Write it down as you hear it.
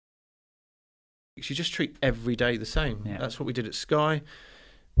you just treat every day the same. Yeah. That's what we did at Sky.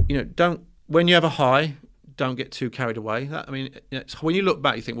 You know, when you have a high, don't get too carried away. When you look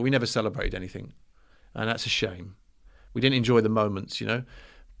back, you think, well, we never celebrated anything, and that's a shame. We didn't enjoy the moments, you know,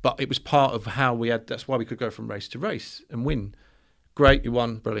 but it was part of how we had. That's why we could go from race to race and win. Great, you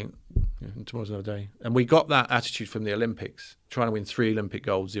won, brilliant. And tomorrow's another day. And we got that attitude from the Olympics, trying to win 3 Olympic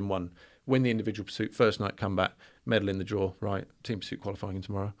golds in one. Win the individual pursuit, first night, come back, medal in the draw, right? Team pursuit qualifying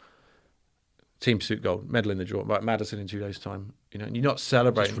tomorrow. Team pursuit gold, medal in the draw, right? Madison in 2 days' time. You know, and you're not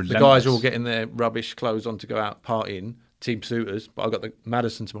celebrating. The guys are all getting their rubbish clothes on to go out partying, team pursuiters, but I've got the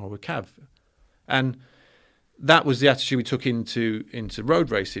Madison tomorrow with Cav. And that was the attitude we took into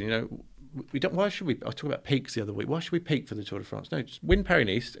road racing, you know. We don't. Why should we? I was talking about peaks the other week. Why should we peak for the Tour de France? No, just win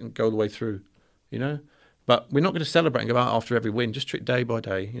Paris-Nice and go all the way through, you know. But we're not going to celebrate and go out after every win. Just treat day by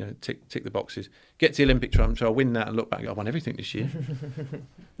day, you know. Tick the boxes. Get to the Olympic triumph, so I'll win that and look back and go, I won everything this year.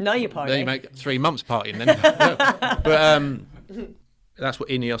 No, you party. Then you make 3 months partying. Then, but that's what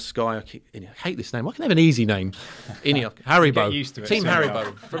Ineos Sky. I hate this name. Why can't they have an easy name? Ineos Haribo. Get used to it Team somehow.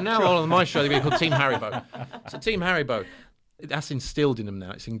 Haribo. From now on my show, they're going to be called Team Haribo. So Team Haribo. That's instilled in them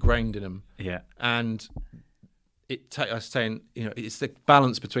now. It's ingrained in them. Yeah. And I was saying, you know, it's the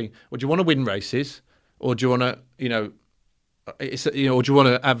balance between, well, do you want to win races, or do you want to, you know, or do you want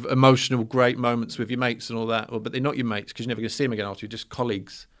to have emotional, great moments with your mates and all that? But they're not your mates because you're never going to see them again after. You're just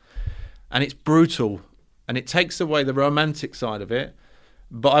colleagues, and it's brutal, and it takes away the romantic side of it.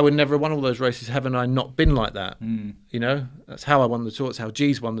 But I would never have won all those races haven't I not been like that. You know, that's how I won the Tour. It's how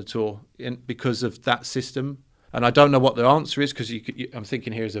G's won the Tour, because of that system. And I don't know what the answer is, because I'm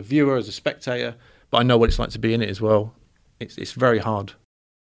thinking here as a viewer, as a spectator, but I know what it's like to be in it as well. It's very hard.